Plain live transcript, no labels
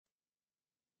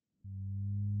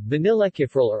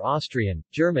Vanillekipferl or Austrian,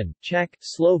 German, Czech,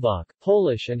 Slovak,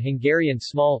 Polish and Hungarian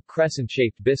small,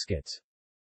 crescent-shaped biscuits.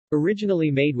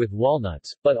 Originally made with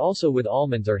walnuts, but also with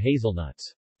almonds or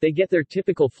hazelnuts. They get their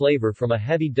typical flavor from a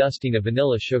heavy dusting of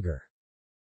vanilla sugar.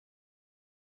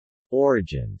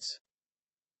 Origins.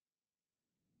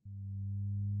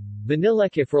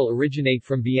 Vanillekipferl originate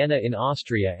from Vienna in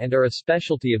Austria and are a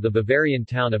specialty of the Bavarian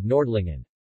town of Nordlingen.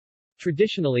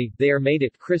 Traditionally, they are made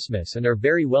at Christmas and are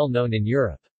very well known in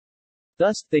Europe.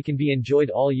 Thus, they can be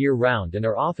enjoyed all year round and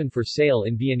are often for sale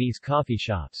in Viennese coffee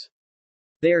shops.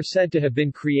 They are said to have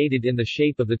been created in the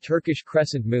shape of the Turkish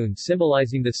crescent moon,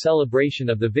 symbolizing the celebration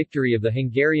of the victory of the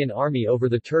Hungarian army over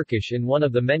the Turkish in one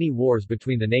of the many wars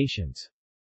between the nations.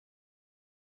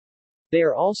 They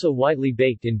are also widely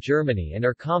baked in Germany and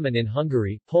are common in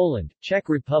Hungary, Poland, Czech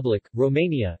Republic,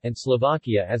 Romania, and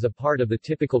Slovakia as a part of the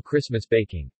typical Christmas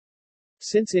baking.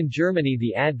 Since in Germany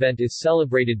the Advent is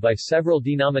celebrated by several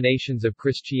denominations of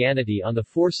Christianity on the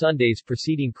 4 Sundays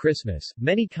preceding Christmas,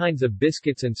 many kinds of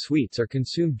biscuits and sweets are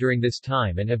consumed during this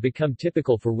time and have become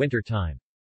typical for winter time.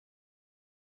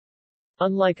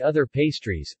 Unlike other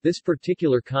pastries, this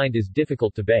particular kind is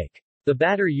difficult to bake. The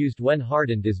batter used when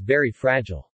hardened is very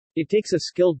fragile. It takes a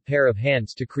skilled pair of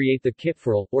hands to create the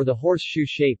kipferl, or the horseshoe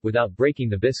shape, without breaking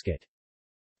the biscuit.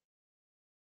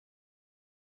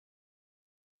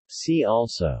 See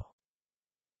also: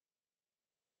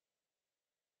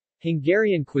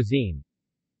 Hungarian cuisine,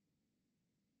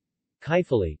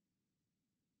 Kifeli,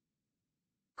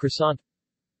 croissant,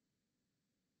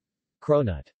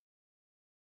 cronut.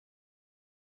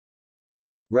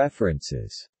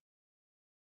 References.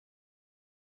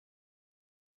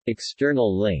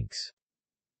 External links.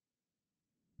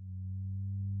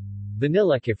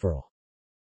 Vanillekipferl